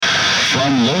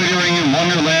From Loitering in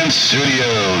Wonderland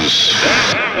Studios.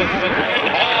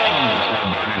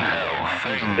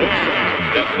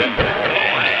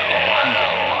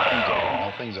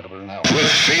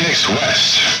 With Phoenix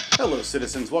West. Hello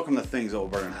citizens, welcome to Things That Will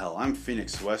Burn in Hell. I'm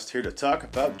Phoenix West, here to talk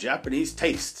about Japanese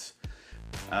tastes.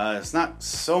 It's not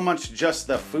so much just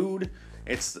the food,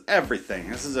 it's everything.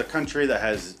 This is a country that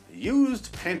has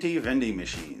used panty vending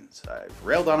machines. I've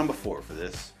railed on them before for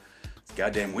this. It's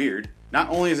goddamn weird. Not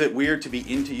only is it weird to be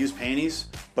into used panties,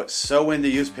 but so into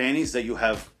used panties that you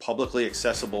have publicly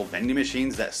accessible vending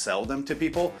machines that sell them to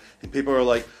people. And people are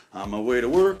like, on my way to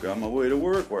work,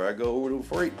 where I go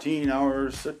for 18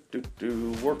 hours,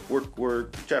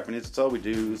 work, Japanese, that's all we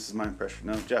do. This is my impression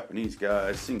of Japanese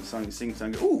guys, sing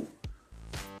song. Ooh,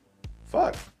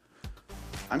 fuck,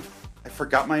 I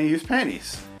forgot my used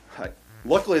panties.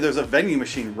 Luckily there's a vending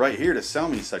machine right here to sell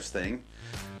me such thing.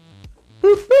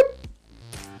 Boop, boop.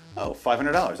 Oh,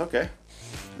 $500, okay.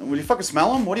 Would you fucking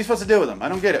smell them? What are you supposed to do with them? I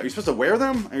don't get it. Are you supposed to wear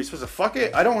them? Are you supposed to fuck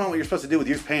it? I don't know what you're supposed to do with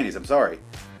used panties, I'm sorry.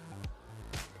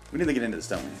 We need to get into this,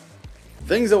 don't we?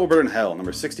 Things That Will Burn in Hell,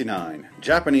 number 69.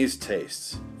 Japanese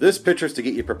tastes. This picture's to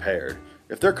get you prepared.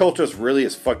 If their culture is really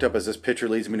as fucked up as this picture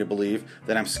leads me to believe,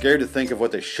 then I'm scared to think of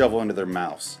what they shovel into their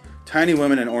mouths. Tiny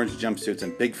women in orange jumpsuits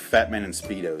and big fat men in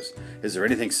Speedos. Is there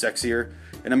anything sexier?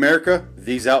 In America,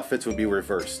 these outfits would be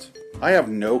reversed. I have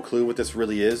no clue what this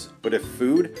really is, but if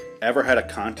food ever had a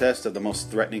contest of the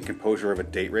most threatening composure of a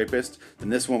date rapist, then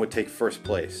this one would take first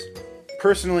place.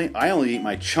 Personally, I only eat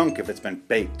my chunk if it's been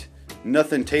baked.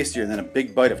 Nothing tastier than a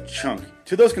big bite of chunk.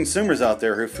 To those consumers out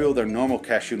there who feel their normal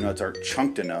cashew nuts aren't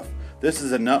chunked enough, this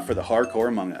is a nut for the hardcore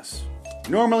among us.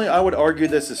 Normally, I would argue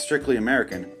this is strictly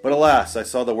American, but alas, I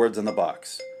saw the words on the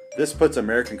box. This puts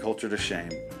American culture to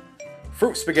shame.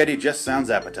 Fruit spaghetti just sounds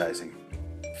appetizing.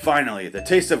 Finally, the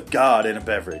taste of God in a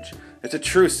beverage. It's a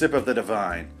true sip of the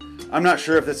divine. I'm not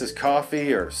sure if this is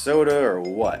coffee or soda or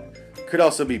what. Could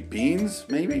also be beans,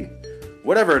 maybe?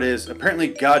 Whatever it is, apparently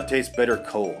God tastes better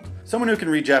cold. Someone who can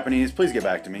read Japanese, please get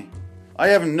back to me. I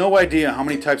have no idea how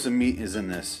many types of meat is in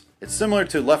this. It's similar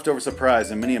to leftover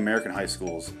surprise in many American high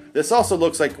schools. This also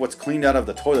looks like what's cleaned out of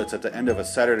the toilets at the end of a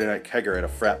Saturday night kegger at a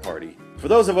frat party. For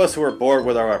those of us who are bored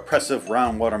with our oppressive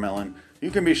round watermelon, you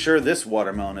can be sure this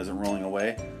watermelon isn't rolling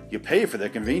away. You pay for the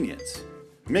convenience.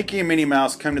 Mickey and Minnie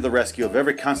Mouse come to the rescue of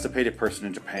every constipated person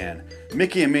in Japan.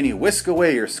 Mickey and Minnie whisk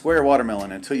away your square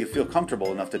watermelon until you feel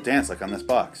comfortable enough to dance like on this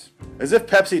box. As if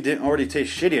Pepsi didn't already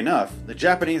taste shitty enough, the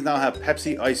Japanese now have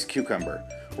Pepsi Ice Cucumber.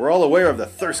 We're all aware of the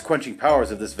thirst-quenching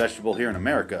powers of this vegetable here in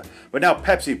America, but now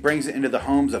Pepsi brings it into the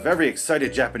homes of every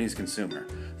excited Japanese consumer.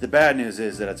 The bad news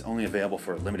is that it's only available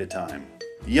for a limited time.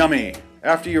 Yummy!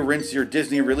 After you rinse your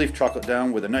Disney Relief chocolate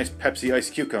down with a nice Pepsi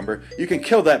Ice Cucumber, you can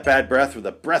kill that bad breath with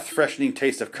a breath-freshening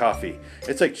taste of coffee.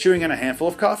 It's like chewing on a handful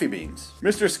of coffee beans.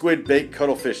 Mr. Squid baked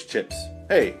cuttlefish chips.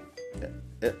 Hey,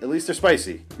 at least they're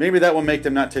spicy. Maybe that will make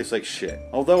them not taste like shit.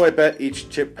 Although I bet each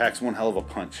chip packs one hell of a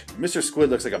punch. Mr. Squid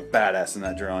looks like a badass in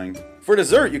that drawing. For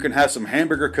dessert, you can have some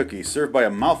hamburger cookies served by a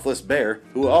mouthless bear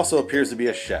who also appears to be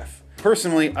a chef.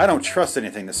 Personally, I don't trust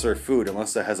anything to serve food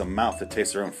unless it has a mouth to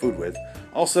taste their own food with.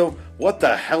 Also, what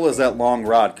the hell is that long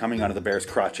rod coming out of the bear's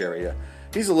crotch area?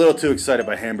 He's a little too excited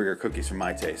by hamburger cookies for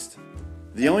my taste.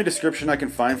 The only description I can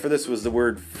find for this was the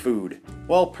word food.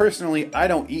 Well, personally, I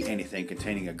don't eat anything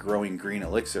containing a growing green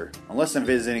elixir, unless I'm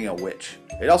visiting a witch.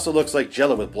 It also looks like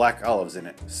Jell-O with black olives in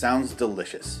it. Sounds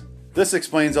delicious. This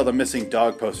explains all the missing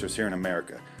dog posters here in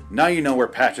America. Now you know where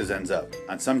Patches ends up,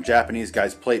 on some Japanese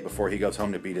guy's plate before he goes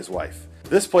home to beat his wife.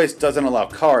 This place doesn't allow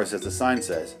cars, as the sign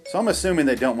says, so I'm assuming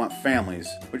they don't want families,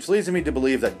 which leads me to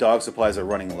believe that dog supplies are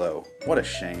running low. What a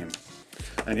shame.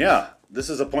 And yeah, this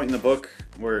is a point in the book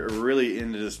where we're really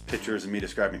into just pictures and me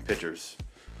describing pictures.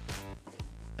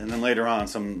 And then later on,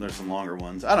 there's some longer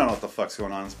ones. I don't know what the fuck's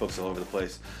going on. This book's all over the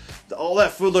place. All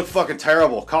that food looked fucking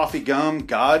terrible. Coffee, gum,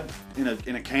 God in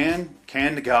a can,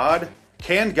 canned God.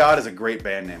 Canned God is a great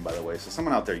band name, by the way, so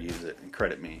someone out there use it and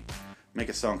credit me. Make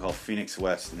a song called Phoenix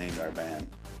West named our band.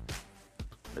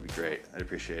 That'd be great. I'd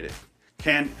appreciate it.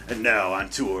 And now on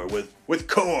tour with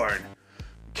Korn.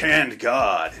 Canned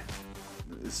God.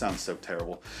 It sounds so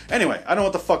terrible. Anyway, I don't know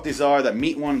what the fuck these are. That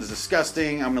meat one is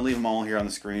disgusting. I'm going to leave them all here on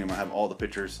the screen. I'm going to have all the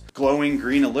pictures. Glowing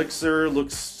green elixir.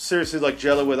 Looks seriously like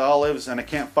Jell-O with olives. And I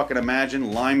can't fucking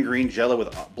imagine lime green Jell-O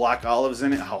with black olives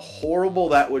in it. How horrible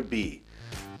that would be.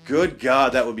 Good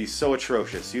God, that would be so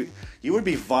atrocious. You would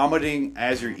be vomiting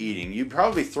as you're eating. You'd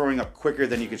probably be throwing up quicker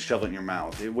than you could shove it in your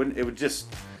mouth. It would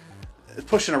just...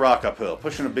 Pushing a rock uphill.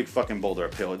 Pushing a big fucking boulder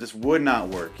uphill. It just would not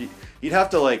work. You'd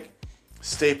have to, like...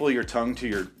 staple your tongue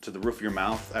to the roof of your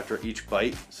mouth after each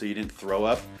bite so you didn't throw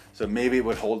up. So maybe it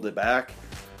would hold it back.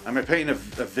 Am I painting a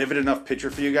vivid enough picture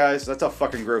for you guys? That's how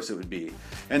fucking gross it would be.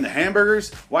 And the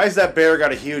hamburgers, why has that bear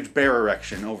got a huge bear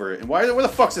erection over it? And where the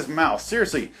fuck's his mouth?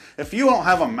 Seriously, if you don't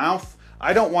have a mouth,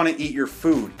 I don't want to eat your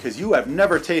food, because you have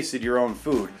never tasted your own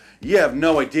food. You have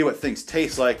no idea what things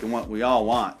taste like and what we all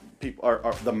want. People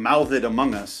are the mouthed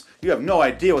among us. You have no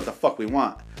idea what the fuck we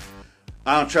want.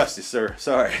 I don't trust you, sir.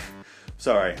 Sorry.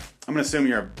 I'm gonna assume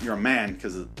you're a man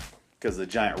because of the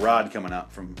giant rod coming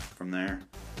out from there,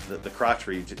 the crotch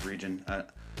region.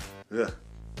 Ugh.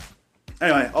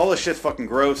 Anyway, all this shit's fucking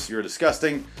gross. You're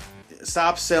disgusting.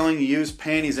 Stop selling used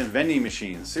panties and vending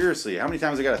machines. Seriously, how many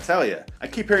times I gotta tell you? I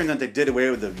keep hearing that they did away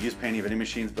with the used panty vending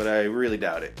machines, but I really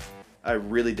doubt it.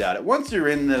 Once you're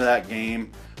into that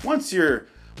game, once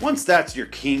that's your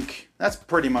kink, that's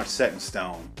pretty much set in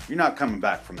stone. You're not coming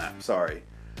back from that. I'm sorry.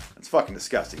 That's fucking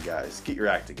disgusting, guys. Get your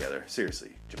act together.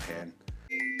 Seriously, Japan.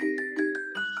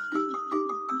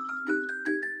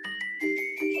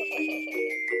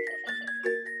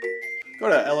 Go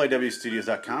to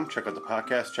liwstudios.com, check out the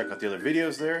podcast, check out the other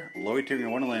videos there. Loitering in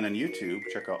Wonderland on YouTube,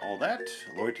 check out all that.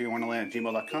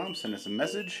 loiteringinwonderland@gmail.com, send us a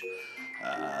message.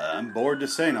 I'm bored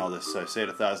just saying all this, so I say it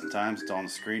 1,000 times. It's all on the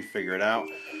screen, figure it out.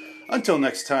 Until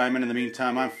next time, and in the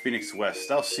meantime, I'm Phoenix West.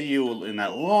 I'll see you in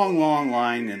that long, long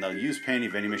line in the used panty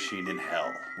vending machine in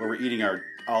hell, where we're eating our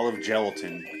olive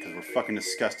gelatin, because we're fucking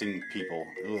disgusting people.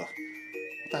 Ugh. What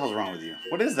the hell's wrong with you?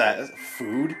 What is that? Is it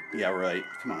food? Yeah, right.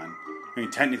 Come on. I mean,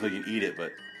 technically you can eat it,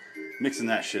 but mixing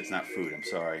that shit's not food. I'm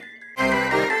sorry.